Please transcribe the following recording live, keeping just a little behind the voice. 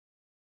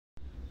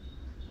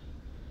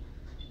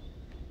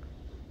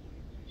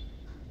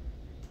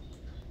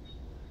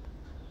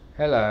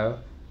Hello,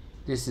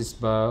 this is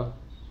Bo.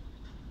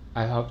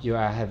 I hope you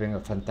are having a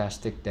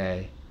fantastic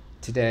day.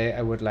 Today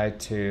I would like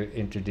to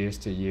introduce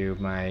to you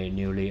my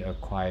newly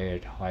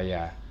acquired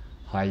Hoya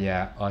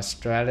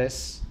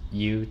Australis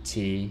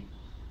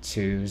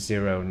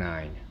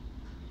UT-209.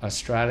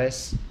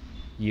 Australis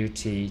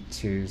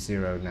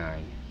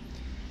UT-209.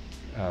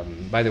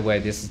 By the way,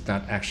 this is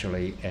not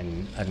actually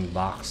an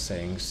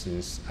unboxing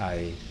since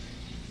I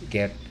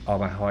get all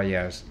my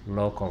Hoyas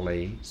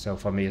locally. So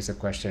for me, it's a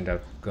question of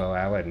go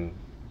out and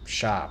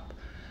shop.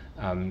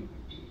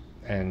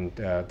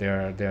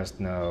 There's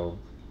no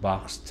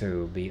box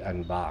to be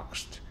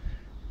unboxed.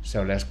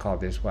 So let's call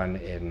this one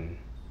an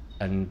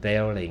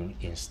unveiling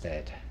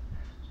instead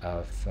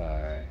of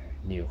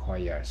new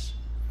Hoyas.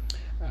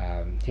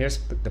 Here's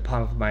the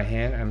palm of my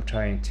hand. I'm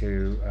trying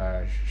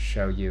to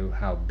show you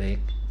how big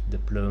the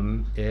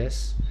plume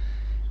is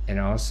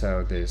and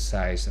also the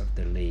size of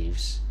the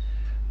leaves.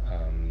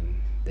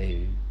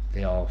 They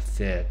all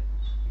fit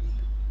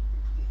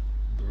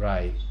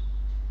right.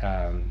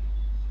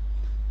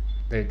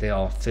 They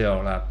all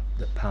fill up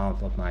the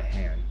palm of my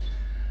hand.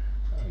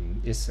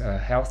 It's a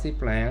healthy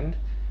plant,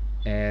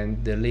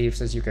 and the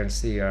leaves, as you can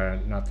see, are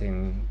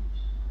nothing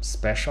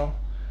special,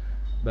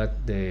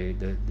 but the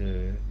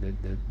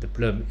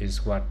plume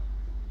is what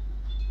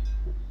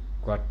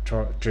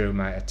drew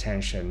my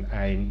attention.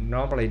 I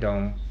normally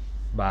don't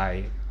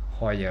buy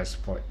Hoyas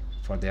for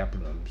their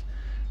plumes,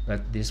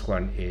 but this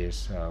one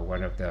is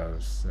one of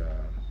those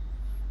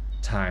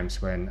times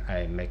when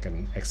I make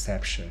an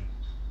exception.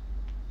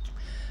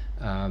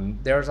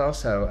 There's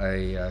also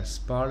a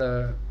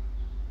smaller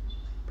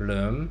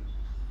bloom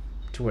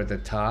toward the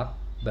top,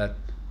 but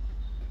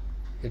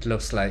it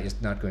looks like it's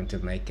not going to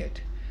make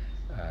it.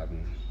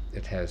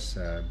 It has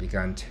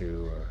begun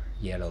to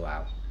yellow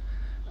out.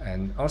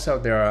 And also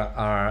there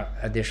are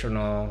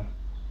additional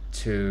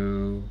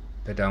two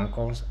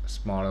peduncles,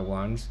 smaller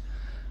ones,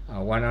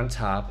 one on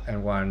top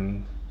and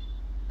one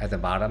at the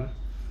bottom.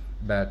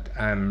 But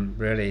I'm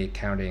really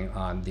counting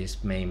on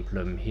this main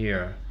plume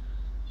here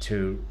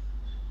to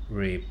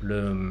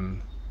rebloom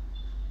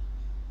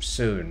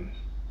soon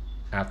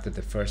after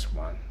the first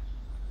one.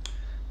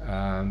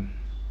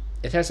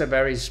 It has a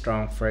very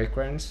strong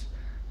fragrance,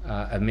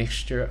 a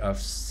mixture of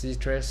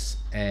citrus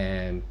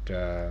and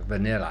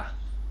vanilla.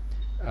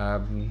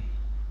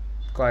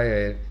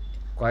 Quite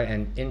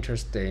an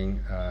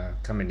interesting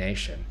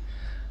combination,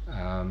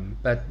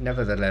 but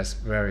nevertheless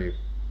very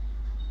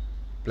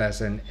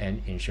pleasant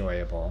and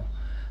enjoyable.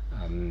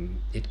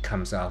 It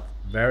comes off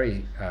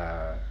very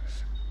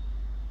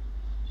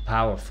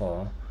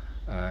powerful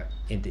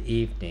in the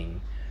evening.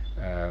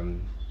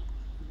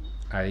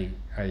 I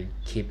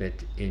keep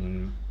it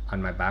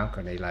on my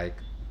balcony like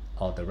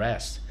all the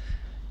rest,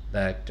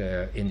 but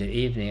in the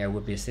evening I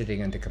would be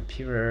sitting on the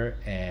computer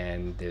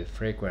and the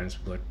fragrance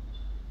would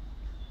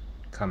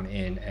come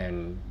in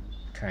and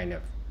kind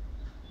of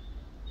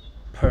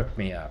perk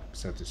me up,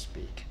 so to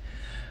speak.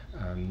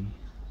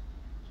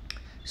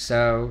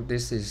 So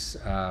this is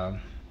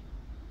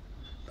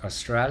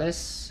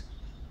Australis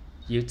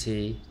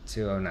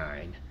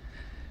UT-209.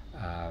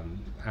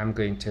 I'm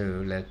going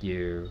to let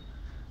you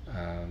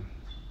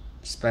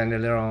spend a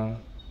little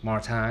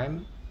more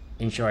time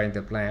enjoying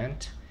the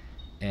plant,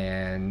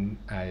 and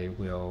I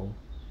will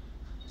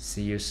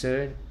see you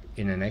soon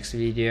in the next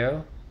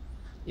video.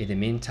 In the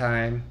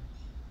meantime,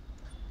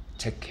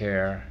 take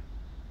care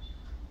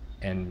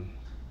and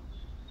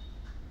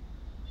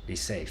be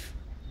safe.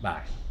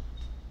 Bye.